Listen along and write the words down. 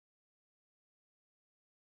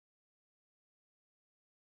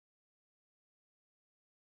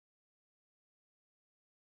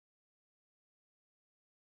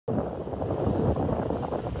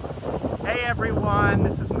Hey everyone,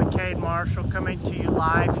 this is McKade Marshall coming to you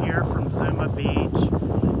live here from Zuma Beach.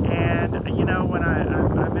 And you know, when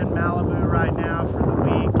I'm in Malibu right now for the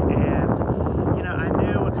week, and you know, I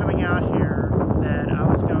knew coming out here that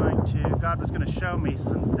God was going to show me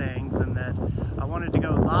some things, and that I wanted to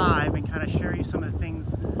go live and kind of share you some of the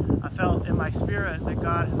things I felt in my spirit that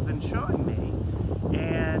God has been showing me.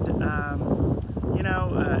 And you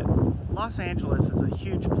know, Los Angeles is a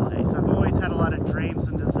huge place. I've always had a lot of dreams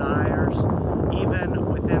and desires, even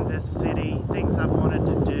within this city, things I've wanted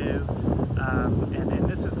to do. And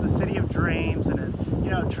this is the city of dreams. And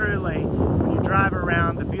you know, truly, when you drive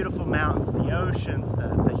around the beautiful mountains, the oceans,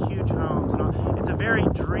 the huge homes, and all, it's a very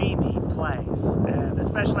dreamy place. And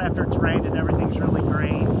especially after it's rained and everything's really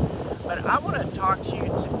green. But I want to talk to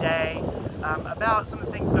you today about some of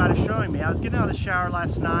the things God is showing me. I was getting out of the shower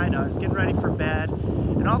last night. I was getting ready for bed.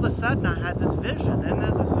 And all of a sudden I had this vision, and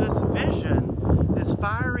as this vision, this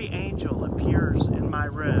fiery angel appears in my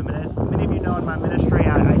room. And as many of you know, in my ministry,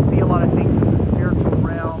 I see a lot of things in the spiritual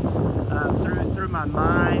realm through my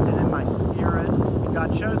mind and in my spirit, and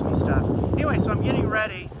God shows me stuff. Anyway, so I'm getting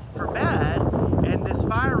ready for bed, and this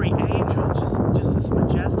fiery angel, just this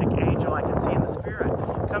majestic angel I can see in the spirit,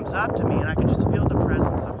 comes up to me, and I can just feel the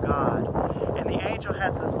presence of God. And the angel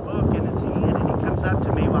has this book in his hand, and he comes up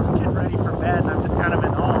to me while I'm getting ready for bed, and I'm just kind of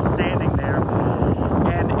in awe standing there.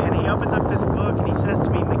 And he opens up this book, and he says to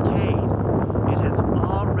me, "McKade, it has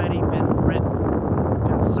already been written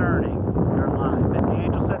concerning your life." And the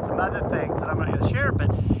angel said some other things that I'm not going to share,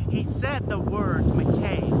 but he said the words,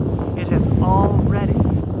 "McKade, it has already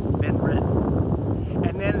been written."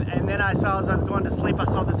 And then I saw, as I was going to sleep, I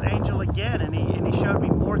saw this angel again, and he showed me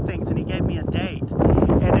more things, and he gave me a date.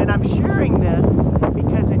 And I'm sharing this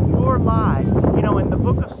because in your life, you know, in the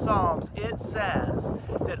book of Psalms, it says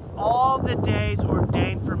that all the days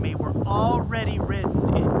ordained for me were already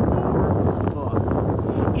written in your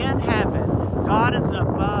book. In heaven, God is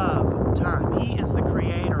above time. He is the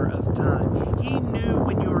creator of time. He knew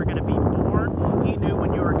when you were going to be born. He knew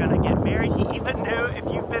when you were going to get married. He even knew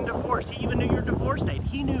if you've been divorced. He even knew your divorce date.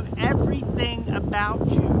 He knew everything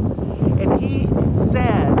about you. And he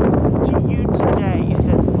says to you today, it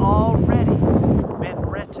has already been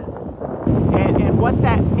written. And what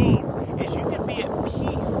that means is you can be at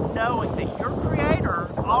peace knowing that your creator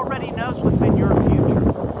already knows what's in your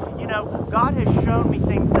future. You know, God has shown me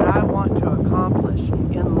things that I want to accomplish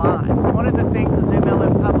in life. One of the things is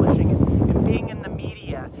MLM publishing and being in the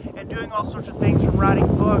media and doing all sorts of things, from writing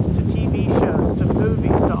books to TV shows to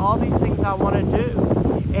movies to all these things I want to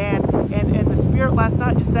do. And the Spirit last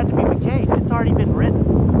night just said to me, "McKade, it's already been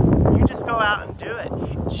written. You just go out and do it."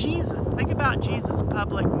 Jesus, think about Jesus'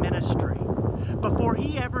 public ministry. Before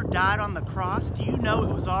he ever died on the cross, do you know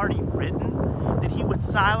it was already written that he would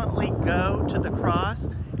silently go to the cross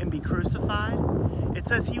and be crucified? It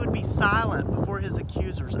says he would be silent before his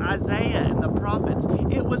accusers. Isaiah and the prophets,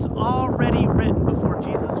 it was already written before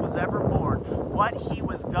Jesus was ever born what he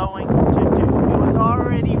was going to do. It was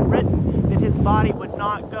already written that his body would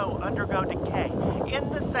not undergo decay. In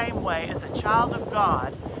the same way, as a child of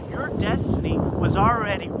God, your destiny was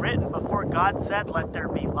already written before God said, "Let there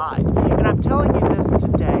be light." And I'm telling you this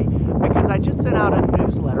today because I just sent out a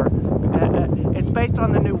newsletter. It's based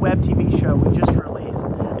on the new web TV show we just released,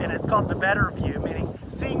 and it's called The Better View, meaning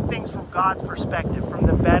seeing things from God's perspective, from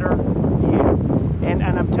the better view. And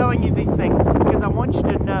I'm telling you these things because I want you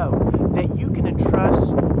to know that you can entrust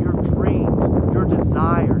your dreams, your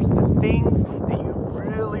desires, the things that you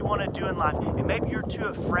really want to do in life, and maybe you're too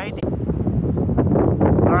afraid to.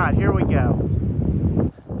 All right, here we go.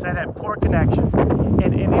 It's that poor connection.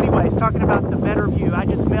 And anyways, talking about the better view, I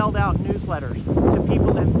just mailed out newsletters to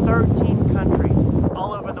people in 13 countries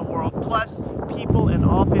all over the world, plus people in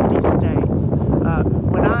all 50 states.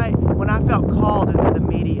 When I felt called into the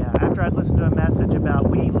media, after I'd listened to a message about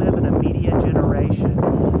we live in a media generation,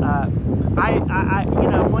 you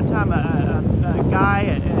know, one time a guy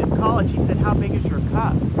in college, he said, "How big is your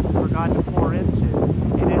cup for God to pour into?"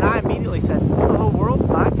 And then I immediately said, "The whole world's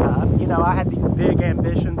my cup." You know, I had these big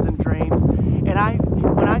ambitions and dreams.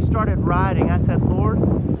 And when I started writing, I said, "Lord,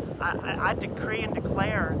 I decree and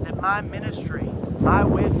declare that my ministry, my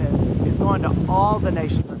witness, is going to all the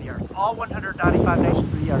nations of the earth, all 195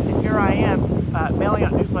 nations of the earth." And here I am mailing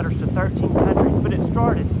out newsletters to 13 countries, but it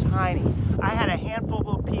started tiny. I had a handful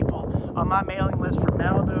of people on my mailing list from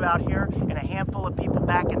Malibu out here and a handful of people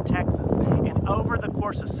back in Texas. And over the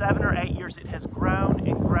course of 7 or 8 years, it has grown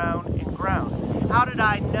and grown and grown. How did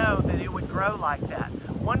I know that it would grow like that?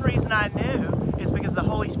 One reason I knew is because the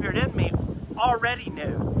Holy Spirit in me already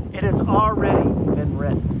knew. It has already been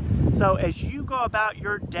written. So as you go about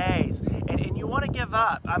your days and you want to give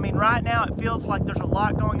up, I mean, right now it feels like there's a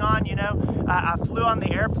lot going on, you know. I flew on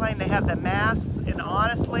the airplane, they have the masks, and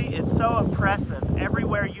honestly, it's so oppressive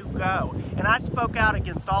everywhere you go. And I spoke out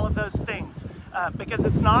against all of those things because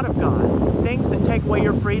it's not of God. Things that take away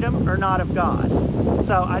your freedom are not of God.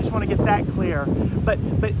 So I just want to get that clear. But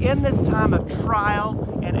in this time of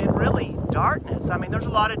trial and really darkness, I mean, there's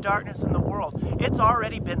a lot of darkness in the world. It's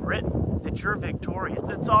already been written that you're victorious.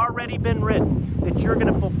 It's already been written that you're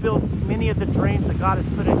going to fulfill many of the dreams that God has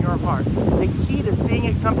put in your heart. The key to seeing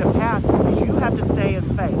it come to pass is you have to stay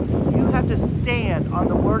in faith. You have to stand on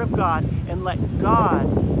the Word of God and let God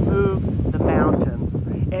move the mountains.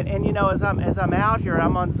 And you know, as I'm out here,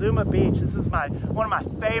 I'm on Zuma Beach. This is one of my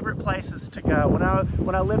favorite places to go.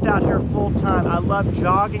 When I lived out here full time, I loved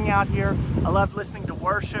jogging out here. I loved listening to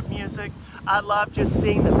worship music. I love just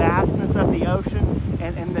seeing the vastness of the ocean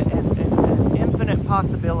and infinite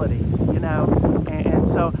possibilities, you know. And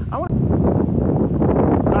so I want.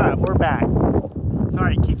 All right, we're back.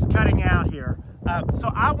 Sorry, it keeps cutting out here.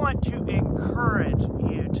 So I want to encourage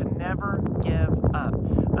you to never give up.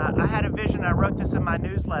 I had a vision. I wrote this in my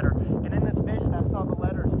newsletter, and in this vision I saw the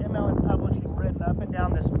letters ML Publishing written up and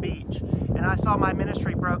down this beach, and I saw my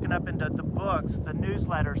ministry broken up into the books, the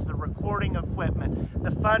newsletters, the recording equipment, the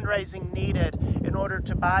fundraising needed in order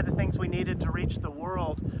to buy the things we needed to reach the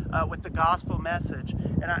world with the gospel message.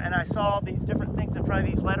 And I saw these different things in front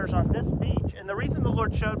of these letters on this beach, and the reason the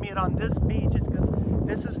Lord showed me it on this beach is because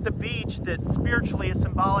this is the beach that spiritually is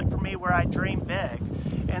symbolic for me, where I dream big.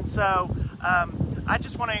 And so I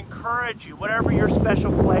just want to encourage you, whatever your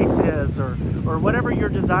special place is or whatever your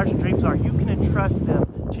desires and dreams are, you can entrust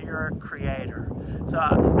them to your Creator. So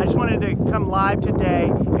I just wanted to come live today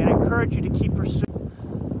and encourage you to keep pursuing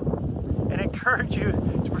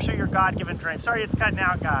your God-given dreams. Sorry it's cutting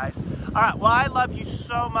out, guys. All right, well, I love you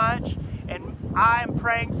so much, and I am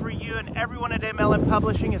praying for you, and everyone at MLM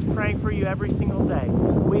Publishing is praying for you every single day.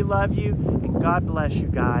 We love you, and God bless you,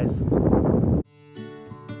 guys.